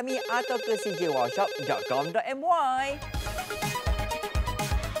 Telefon kami atau ke cjwowshop.com.my.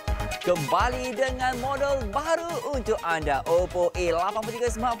 Kembali dengan model baru untuk anda, Oppo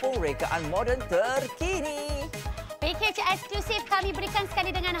A83 smartphone rekaan moden terkini. Pakej eksklusif kami berikan sekali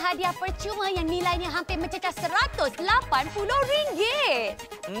dengan hadiah percuma yang nilainya hampir mencecah RM180.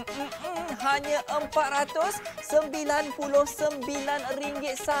 Hanya RM499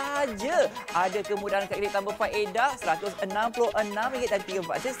 sahaja. Ada kemudahan kad kredit tanpa faedah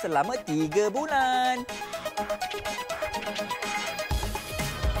RM166.34 selama 3 bulan.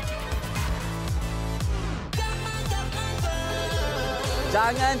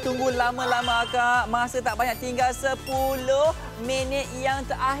 Jangan tunggu lama-lama, Kak. Masa tak banyak, tinggal 10 minit yang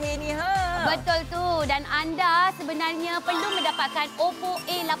terakhir ni. Betul tu. Dan anda sebenarnya perlu mendapatkan Oppo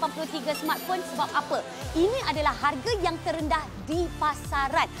A83 smartphone sebab apa? Ini adalah harga yang terendah di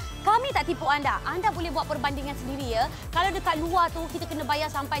pasaran. Kami tak tipu anda. Anda boleh buat perbandingan sendiri ya. Kalau dekat luar tu kita kena bayar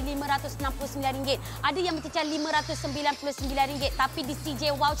sampai RM569. Ada yang mencecah RM599. Tapi di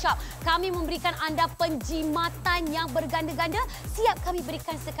CJ Wow Shop kami memberikan anda penjimatan yang berganda-ganda. Siap kami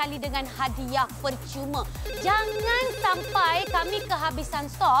berikan sekali dengan hadiah percuma. Jangan sampai kami kehabisan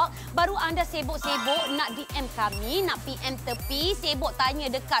stok baru anda sibuk-sibuk nak DM kami, nak PM tepi, sibuk tanya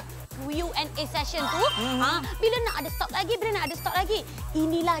dekat Q&A session tu. Bila nak ada stok lagi,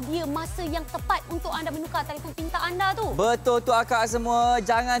 Inilah dia masa yang tepat untuk anda menukar telefon pintar anda tu. Betul tu, akak semua.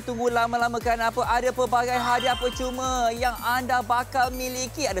 Jangan tunggu lama-lama kenapa. Ada pelbagai hadiah percuma yang anda bakal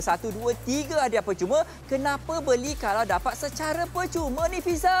miliki. Ada 1, 2, 3 hadiah percuma. Kenapa beli kalau dapat secara percuma ni,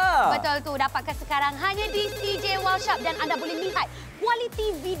 Fiza? Betul tu. Dapatkan sekarang hanya di CJ Wow Shop dan anda boleh lihat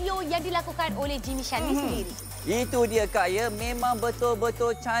kualiti video yang dilakukan oleh Jimmy Shani sendiri. Itu dia, Kak, ya. Memang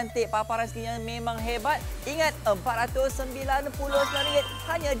betul-betul cantik. Paparan skrinnya memang hebat. Ingat, RM499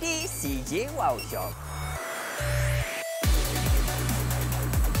 hanya di CJ Wow Shop.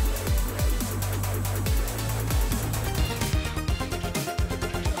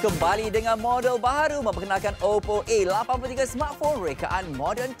 Kembali dengan model baru memperkenalkan Oppo A83 smartphone rekaan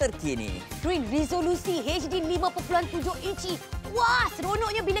moden terkini. Screen resolusi HD 5.7 inci. Wah,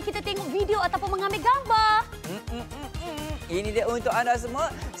 seronoknya bila kita tengok video ataupun mengambil gambar. Ini dia untuk anda semua.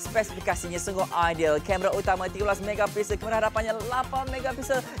 Spesifikasinya sungguh ideal. Kamera utama 13 megapiksel, kamera hadapannya 8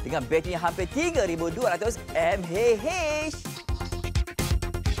 megapiksel dengan bateri hampir 3200 mAh.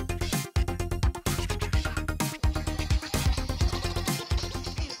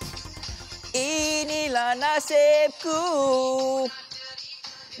 Inilah nasibku.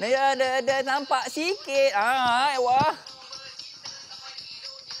 Ada nampak sikit. Wah.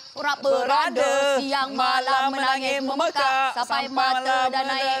 Urat berada, siang malam menangis memekak, sampai mata dah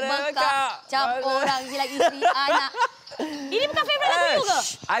naik bekak, cap orang gila isteri anak. Ini bukan favourite lagu you ke?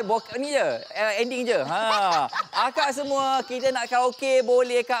 I bukan ni je, ending je. Akak semua, kita nak karaoke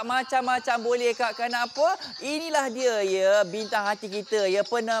boleh, Kak. Macam-macam boleh, Kak. Kenapa? Inilah dia, ya, bintang hati kita, ya,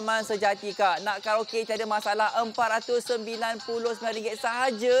 peneman sejati, Kak. Nak karaoke tiada masalah, RM499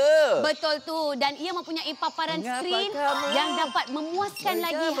 sahaja. Betul tu. Dan ia mempunyai paparan skrin yang dapat memuaskan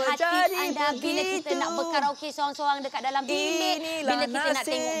lagi hati anda bila kita nak berkaraoke seorang-seorang dekat dalam bilik. Bila kita nak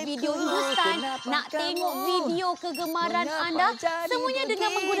tengok video Hindustan, nak tengok video kegemaran anda, semuanya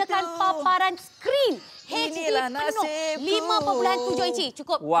dengan menggunakan paparan skrin HD penuh 5.7 inci.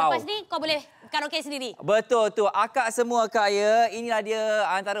 Cukup. Wow. Lepas ni kau boleh karaoke sendiri. Betul tu. Akak semua, Kak, ya. Inilah dia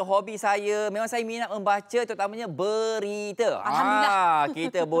antara hobi saya. Memang saya minat membaca, terutamanya berita. Alhamdulillah.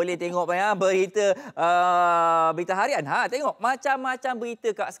 Kita boleh tengok berita berita harian. Tengok macam-macam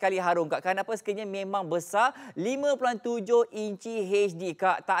berita, Kak, sekali harung, Kak. Kenapa skrinnya memang besar, 5.7 inci HD,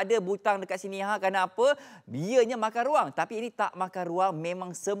 Kak. Tak ada butang dekat sini. Kenapa? Biarnya makan ruang. Tapi ini tak makan ruang.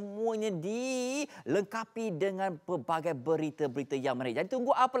 Memang semuanya dilengkapi dengan pelbagai berita-berita yang menarik. Jadi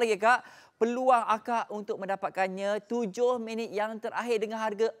tunggu apa lagi, Kak? Peluang akak untuk mendapatkannya 7 minit yang terakhir dengan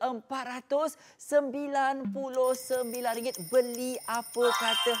harga RM499. Beli apa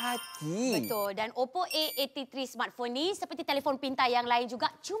kata hati. Betul. Dan Oppo A83 smartphone ni seperti telefon pintar yang lain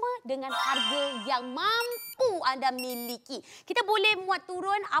juga, cuma dengan harga yang mampu. mampu anda miliki. Kita boleh muat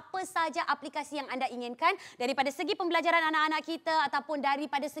turun apa saja aplikasi yang anda inginkan daripada segi pembelajaran anak-anak kita ataupun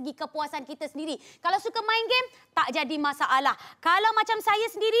daripada segi kepuasan kita sendiri. Kalau suka main game, tak jadi masalah. Kalau macam saya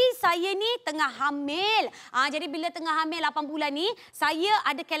sendiri, saya ni tengah hamil. Jadi bila tengah hamil 8 bulan ni, saya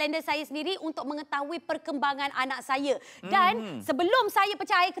ada kalender saya sendiri untuk mengetahui perkembangan anak saya. Dan sebelum saya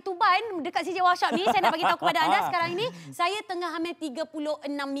pecah air ketuban dekat CJ Workshop ni, saya nak bagi tahu kepada anda sekarang ini, saya tengah hamil 36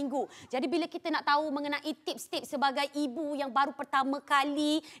 minggu. Jadi bila kita nak tahu mengenai tips-tips sebagai ibu yang baru pertama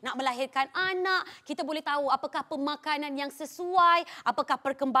kali nak melahirkan anak, kita boleh tahu apakah pemakanan yang sesuai, apakah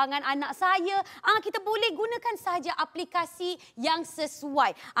perkembangan anak saya. Kita boleh gunakan sahaja aplikasi yang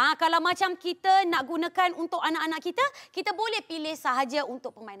sesuai. Kalau macam kita nak gunakan untuk anak-anak kita, kita boleh pilih sahaja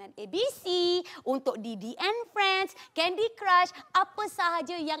untuk permainan ABC, untuk DD and Friends, Candy Crush, apa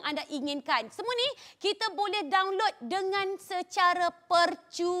sahaja yang anda inginkan. Semua ni kita boleh download dengan secara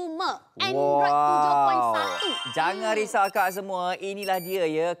percuma. Android 7.1. Jangan risau kak semua, inilah dia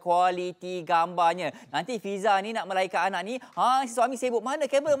ya kualiti gambarnya. Nanti Fiza ni nak melahirkan anak ni, si suami sibuk, mana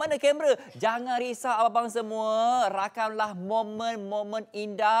kamera? Jangan risau abang semua, rakamlah momen-momen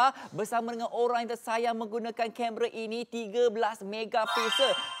indah bersama dengan orang yang tersayang menggunakan kamera ini 13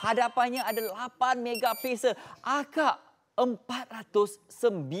 megapiksel. Hadapannya ada 8 megapiksel. Akak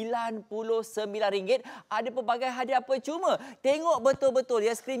RM499 ada pelbagai hadiah percuma. Tengok betul-betul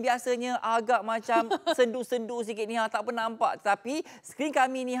ya, skrin biasanya agak macam sendu-sendu sikit ni, tak pernah nampak. Tapi skrin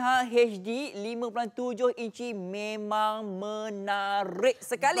kami ni HD 5.7 inci memang menarik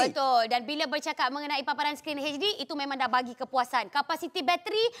sekali. Betul. Dan bila bercakap mengenai paparan skrin HD, itu memang dah bagi kepuasan. Kapasiti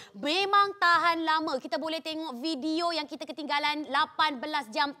bateri memang tahan lama. Kita boleh tengok video yang kita ketinggalan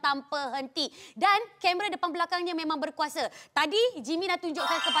 18 jam tanpa henti. Dan kamera depan belakangnya memang berkuasa. Tadi Jimmy dah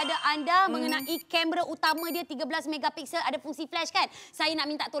tunjukkan kepada anda mengenai kamera utama dia 13 megapiksel, ada fungsi flash kan. Saya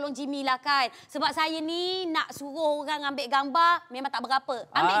nak minta tolong Jimmy lah kan. Sebab saya ni nak suruh orang ambil gambar memang tak berapa.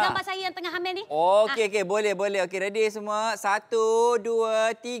 Ambil gambar saya yang tengah hamil ni. Okey, boleh. Okey, ready semua. 1,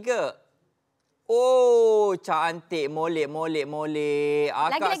 2, 3. Oh, cantik. Molek.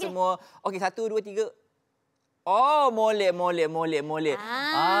 Akak lagi. Semua. Okey, 1, 2, 3. Oh, molek.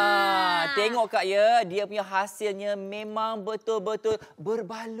 Tengok kak ya, dia punya hasilnya memang betul-betul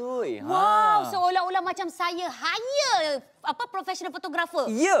berbaloi. Wow, seolah-olah macam saya hire professional photographer.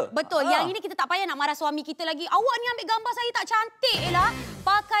 Ya. Betul. Yang ini kita tak payah nak marah suami kita lagi. Awak ni ambil gambar saya tak cantik lah.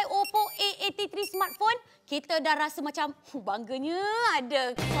 Pakai Oppo A83 smartphone, kita dah rasa macam bangganya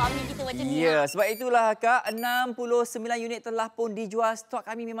ada suami kita macam ni. Ya, sebab itulah kak, 69 unit telah pun dijual. Stok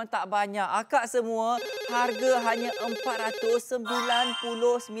kami memang tak banyak. Akak semua, harga hanya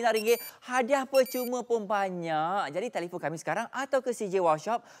RM499. Hadiah percuma pun banyak. Jadi telefon kami sekarang atau ke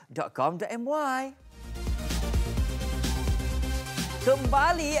cjworkshop.com.my.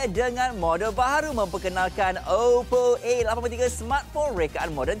 Kembali dengan model baru memperkenalkan Oppo A83 smartphone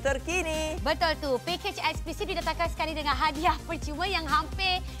rekaan moden terkini. Betul tu. Pakej eksklusif didatangkan sekali dengan hadiah percuma yang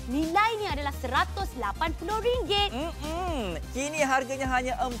hampir nilainya adalah RM180. Kini harganya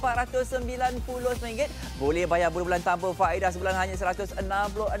hanya RM499. Boleh bayar bulan-bulan tanpa faedah sebulan hanya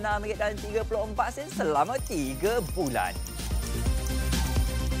RM166.34 selama 3 bulan.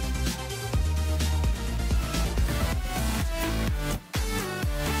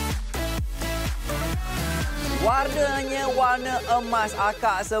 Warnanya warna emas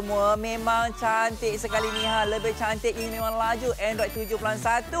akak semua. Memang cantik sekali ni Lebih cantik ini memang laju Android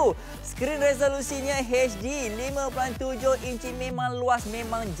 7.1. Skrin resolusinya HD 5.7 inci memang luas,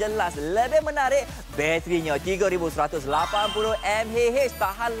 memang jelas. Lebih menarik, baterinya 3180 mAh.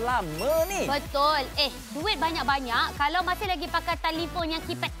 Tahan lama ni. Betul. Duit banyak-banyak kalau masih lagi pakai telefon yang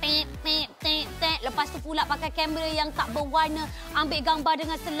keypad lepas tu pula pakai kamera yang tak berwarna, ambil gambar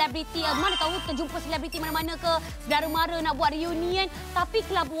dengan selebriti. Mana tahu terjumpa selebriti mana-mana ke, saudara mara nak buat reunion, tapi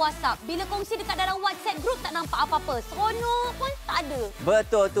kelabu WhatsApp. Bila kongsi dekat dalam WhatsApp group tak nampak apa-apa. Seronok pun tak ada.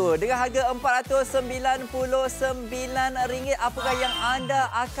 Betul tu. Dengan harga RM499, apakah yang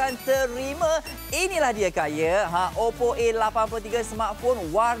anda akan terima? Inilah dia kaya. Oppo A83 smartphone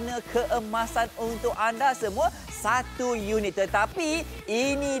warna keemasan untuk anda semua. 1 unit. Tetapi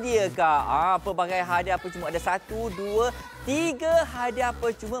ini dia kak. Pelbagai hadiah percuma. Ada 1, 2, 3 hadiah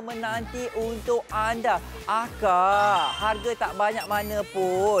percuma menanti untuk anda. Akak, harga tak banyak mana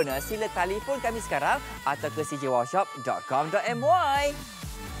pun. Sila telefon kami sekarang atau ke cjworkshop.com.my.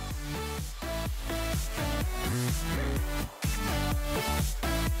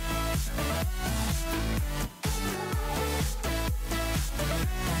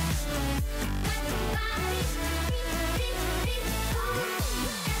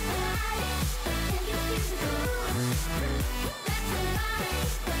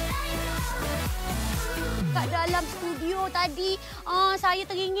 Kak dekat dalam studio tadi. Saya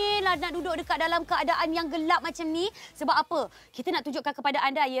teringin lah nak duduk dekat dalam keadaan yang gelap macam ni. Sebab apa? Kita nak tunjukkan kepada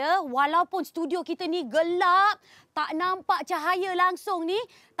anda ya, walaupun studio kita ni gelap, tak nampak cahaya langsung ni,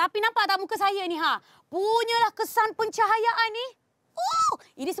 tapi nampak tak muka saya ni ha? Punyalah kesan pencahayaan ni.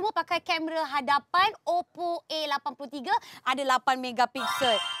 Ini semua pakai kamera hadapan Oppo A83, ada 8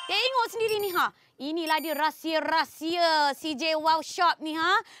 megapiksel. Tengok sendiri ni ha. Inilah dia rahsia-rahsia CJ Wow Shop ni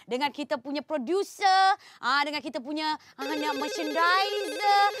ha. Dengan kita punya producer, dengan kita punya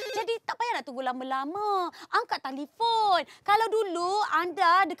merchandiser. Jadi tak payah nak tunggu lama-lama. Angkat telefon. Kalau dulu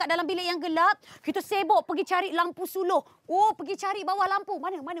anda dekat dalam bilik yang gelap, kita sibuk pergi cari lampu suluh. Pergi cari bawah lampu.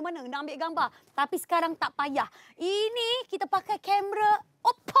 Mana nak ambil gambar. Tapi sekarang tak payah. Ini kita pakai kamera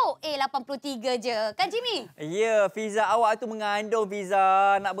Oppo A83 je. Kan Jimmy? Ya, Fiza, awak tu mengandung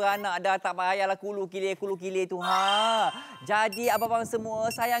Fiza. Nak beranak dah, tak payahlah kulu kilir tu. Jadi abang-abang semua,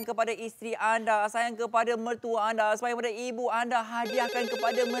 sayang kepada isteri anda, sayang kepada mertua anda, sayang kepada ibu anda, hadiahkan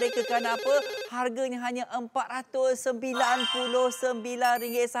kepada mereka. Kenapa? Harganya hanya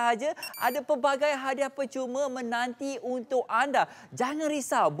RM499 sahaja. Ada pelbagai hadiah percuma menanti untuk anda. Jangan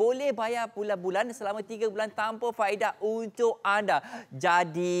risau, boleh bayar bulan-bulan selama 3 bulan tanpa faedah untuk anda.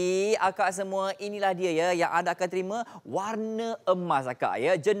 Jadi, akak semua, inilah dia ya yang anda akan terima warna emas akak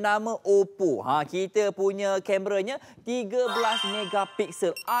ya. Jenama Oppo. Kita punya kameranya 13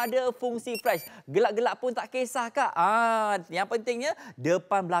 megapiksel. Ada fungsi flash. Gelap-gelap pun tak kisah kak. Yang pentingnya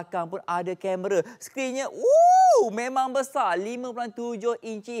depan belakang pun ada kamera. Skrinnya memang besar, 5.7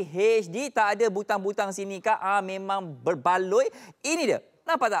 inci HD. Tak ada butang-butang sini kak. Memang berbaloi. Ini dia.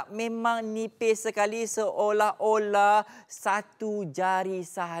 Nampak tak? Memang nipis sekali, seolah-olah satu jari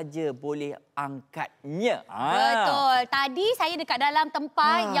sahaja boleh angkatnya. Betul. Tadi saya dekat dalam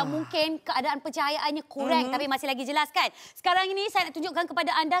tempat yang mungkin keadaan pencahayaannya kurang tapi masih lagi jelas kan. Sekarang ini saya nak tunjukkan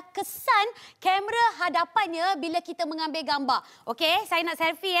kepada anda kesan kamera hadapannya bila kita mengambil gambar. Okey, saya nak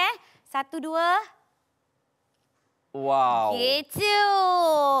selfie 1, 2. Wow. Gitu.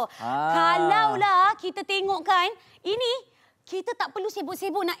 Kalaulah kita tengok kan, ini kita tak perlu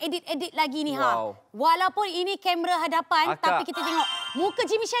sibuk-sibuk nak edit-edit lagi ni. Walaupun ini kamera hadapan, tapi kita tengok muka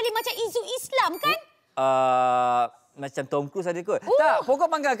Jimmy Shirley macam Izu Islam kan? Macam Tom Cruise ada kot. Tak, pokok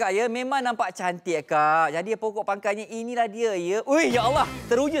pangkal kak ya memang nampak cantik kak. Jadi pokok pangkalnya inilah dia ya. Ya Allah,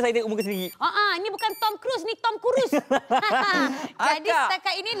 teruja saya tengok muka sendiri. Ini bukan Tom Cruise, ni Tom Cruise. Jadi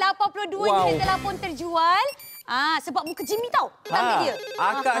setakat ini 82 unit telah pun terjual. Sebab muka Jimmy tahu. Ambil dia.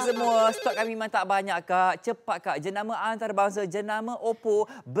 Akak semua, stok kami memang tak banyak kak. Cepat kak, jenama antarabangsa, jenama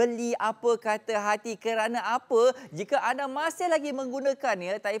Oppo. Beli apa kata hati. Kerana apa? Jika anda masih lagi menggunakan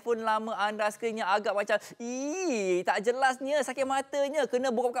telefon lama anda, skrinnya agak macam tak jelasnya, sakit matanya,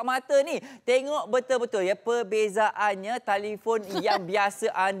 kena buka-buka mata ni. Tengok betul-betul ya perbezaannya. Telefon yang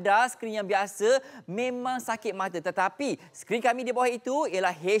biasa anda, skrin yang biasa memang sakit mata. Tetapi skrin kami di bawah itu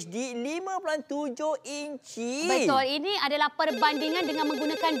ialah HD 5.7 inci. Betul, ini adalah perbandingan dengan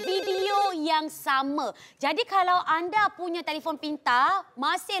menggunakan video yang sama. Jadi kalau anda punya telefon pintar,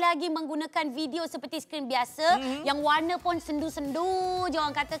 masih lagi menggunakan video seperti skrin biasa, yang warna pun sendu-sendu je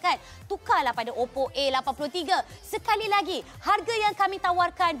orang katakan, tukarlah pada Oppo A83. Sekali lagi, harga yang kami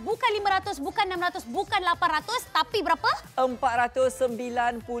tawarkan bukan 500, bukan 600, bukan 800, tapi berapa?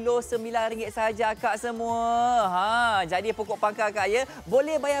 RM499 sahaja kak semua. Jadi pokok pangkal kak ya,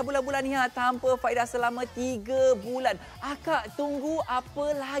 boleh bayar bulan-bulan ni tanpa faedah selama 3 bulan. Akak tunggu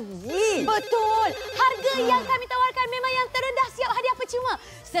apa lagi? Betul. Harga yang kami tawarkan memang yang terendah, siap hadiah percuma.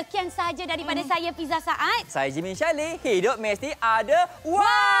 Sekian sahaja daripada saya, Fiza Saad. Saya Jimmy Shirley. Hidup mesti ada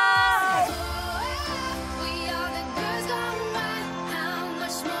wow!